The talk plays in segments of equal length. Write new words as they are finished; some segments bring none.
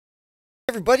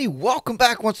Everybody, welcome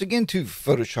back once again to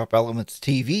Photoshop Elements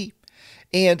TV.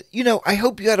 And, I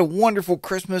hope you had a wonderful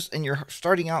Christmas and you're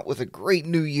starting out with a great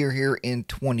new year here in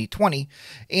 2020.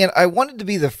 And I wanted to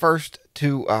be the first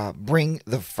to bring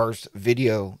the first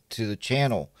video to the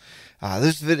channel.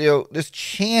 This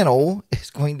channel is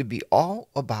going to be all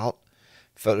about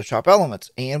Photoshop Elements.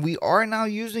 And we are now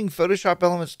using Photoshop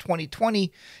Elements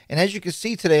 2020. And as you can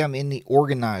see today, I'm in the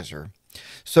organizer.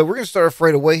 So we're going to start off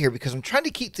right away here because I'm trying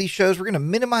to keep these shows. We're going to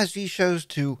minimize these shows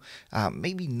to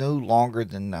maybe no longer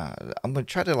than, I'm going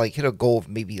to try to hit a goal of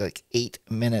maybe 8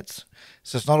 minutes.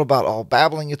 So it's not about all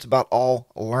babbling, it's about all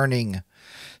learning.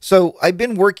 So I've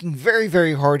been working very,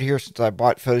 very hard here since I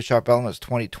bought Photoshop Elements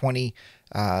 2020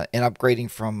 and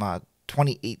upgrading from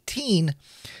 2018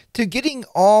 to getting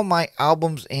all my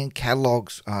albums and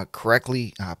catalogs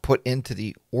correctly put into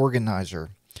the organizer.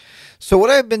 So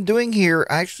what I've been doing here,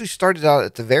 I actually started out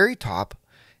at the very top,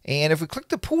 and if we click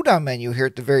the pull down menu here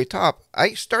at the very top,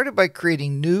 I started by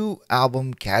creating new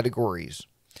album categories.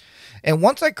 And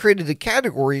once I created the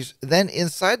categories, then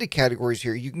inside the categories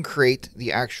here, you can create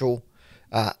the actual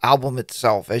album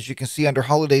itself. As you can see under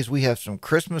holidays, we have some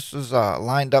Christmases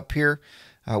lined up here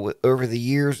over the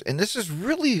years, and this is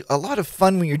really a lot of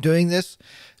fun when you're doing this.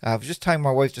 I was just telling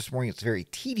my wife this morning it's very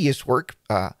tedious work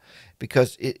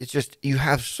because it's just you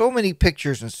have so many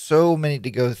pictures and so many to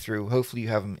go through. Hopefully you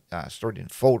have them stored in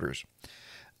folders.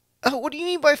 Oh, what do you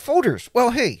mean by folders?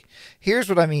 Well, hey, here's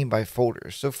what I mean by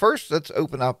folders. So first, let's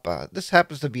open up, this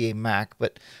happens to be a Mac,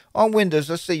 but on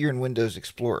Windows, let's say you're in Windows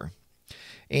Explorer.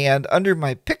 And under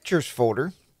my Pictures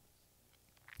folder,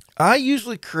 I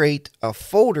usually create a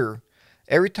folder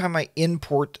every time I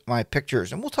import my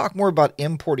pictures. And we'll talk more about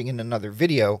importing in another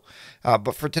video.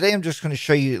 But for today, I'm just going to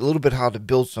show you a little bit how to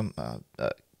build some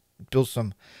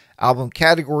album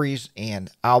categories and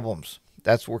albums.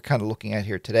 That's what we're kind of looking at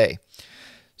here today.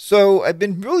 So I've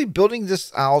been really building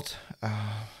this out.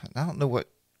 I don't know what.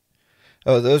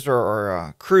 Oh, those are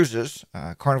our cruises,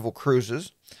 Carnival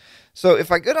cruises. So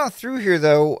if I go down through here,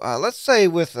 though, let's say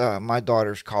with my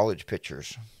daughter's college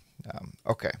pictures.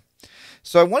 Okay.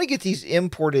 So I want to get these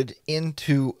imported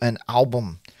into an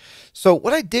album. So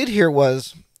what I did here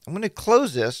was I'm going to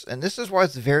close this, and this is why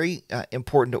it's very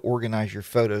important to organize your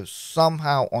photos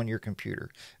somehow on your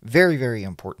computer. Very, very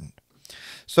important.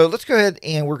 So let's go ahead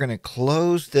and we're going to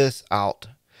close this out.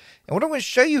 And what I'm going to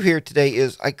show you here today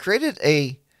is I created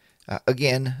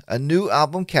again, a new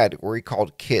album category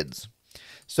called Kids.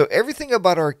 So everything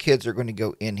about our kids are going to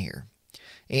go in here.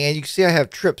 And you can see I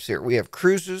have trips here. We have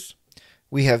cruises.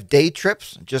 We have day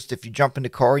trips, just if you jump in the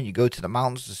car and you go to the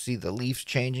mountains to see the leaves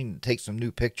changing, to take some new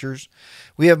pictures.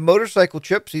 We have motorcycle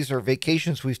trips. These are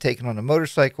vacations we've taken on a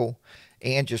motorcycle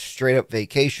and just straight up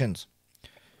vacations.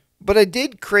 But I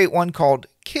did create one called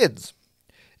Kids.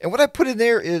 And what I put in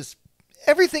there is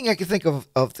everything I can think of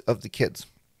the kids.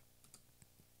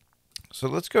 So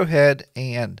let's go ahead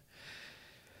and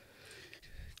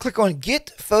click on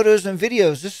Get Photos and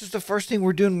Videos. This is the first thing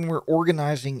we're doing when we're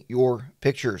organizing your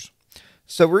pictures.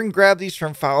 So we're going to grab these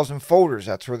from files and folders.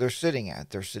 That's where they're sitting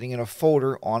at. They're sitting in a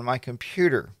folder on my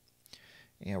computer.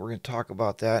 And we're going to talk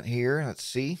about that here. Let's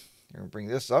see. We're going to bring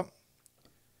this up.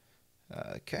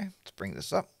 Okay, let's bring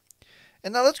this up.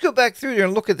 And now let's go back through there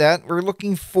and look at that. We're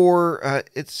looking for,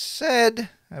 it said,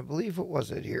 I believe, what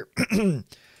was it here?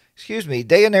 Excuse me,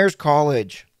 Daenerys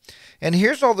College. And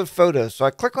here's all the photos. So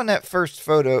I click on that first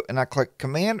photo and I click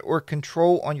Command or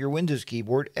Control on your Windows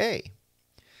keyboard, A.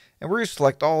 And we're going to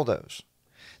select all those.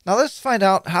 Now let's find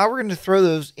out how we're going to throw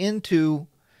those into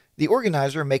the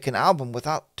organizer and make an album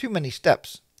without too many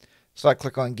steps. So I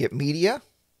click on Get Media,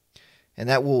 and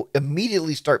that will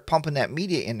immediately start pumping that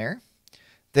media in there.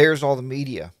 There's all the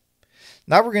media.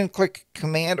 Now we're going to click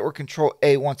Command or Control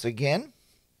A once again.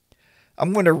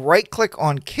 I'm going to right click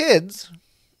on Kids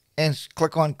and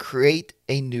click on Create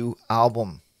a New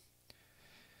Album.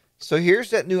 So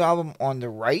here's that new album on the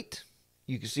right.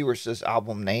 You can see where it says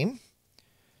album name.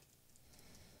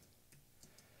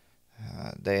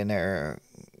 Daenerys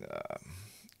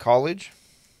College.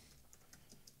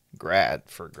 Grad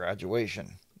for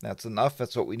graduation. That's enough.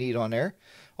 That's what we need on there.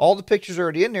 All the pictures are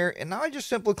already in there. And now I just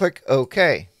simply click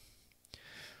OK.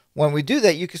 When we do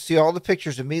that, you can see all the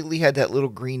pictures immediately had that little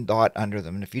green dot under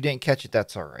them. And if you didn't catch it,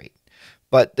 that's all right.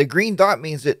 But the green dot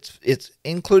means it's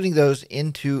including those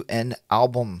into an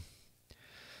album.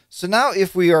 So now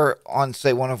if we are on,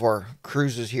 say, one of our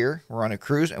cruises here, we're on a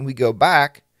cruise, and we go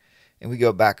back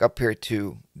up here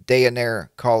to Daenerys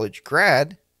College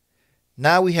Grad,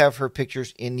 now we have her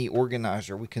pictures in the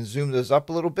organizer. We can zoom those up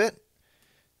a little bit.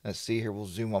 Let's see here. We'll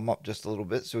zoom them up just a little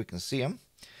bit so we can see them.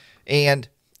 And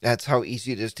That's how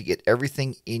easy it is to get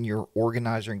everything in your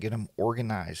organizer and get them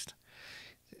organized.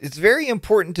 It's very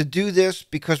important to do this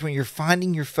because when you're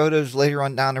finding your photos later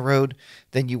on down the road,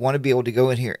 then you want to be able to go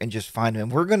in here and just find them.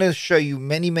 We're going to show you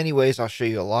many, many ways. I'll show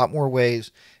you a lot more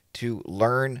ways to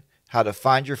learn how to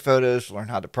find your photos, learn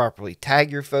how to properly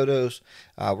tag your photos.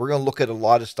 We're going to look at a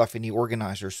lot of stuff in the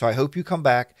organizer. So I hope you come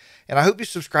back, and I hope you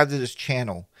subscribe to this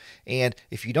channel. And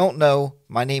if you don't know,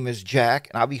 my name is Jack,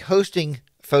 and I'll be hosting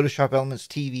Photoshop Elements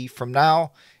TV from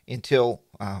now until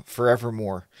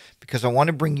forevermore, because I want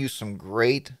to bring you some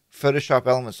great Photoshop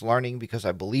Elements learning, because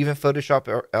I believe in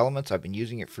Photoshop Elements. I've been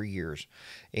using it for years,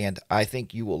 and I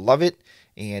think you will love it.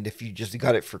 And if you just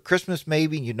got it for Christmas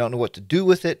maybe and you don't know what to do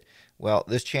with it, well,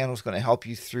 this channel is going to help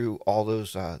you through all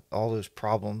those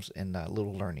problems and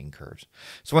little learning curves.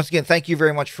 So once again, thank you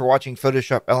very much for watching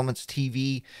Photoshop Elements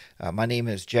TV. My name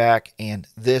is Jack, and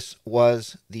this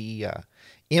was the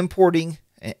importing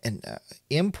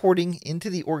into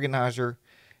the organizer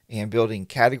and building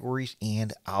categories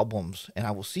and albums. And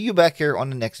I will see you back here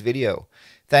on the next video.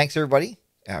 Thanks, everybody.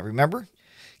 Remember,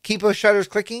 keep those shutters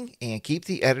clicking and keep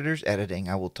the editors editing.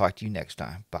 I will talk to you next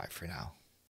time. Bye for now.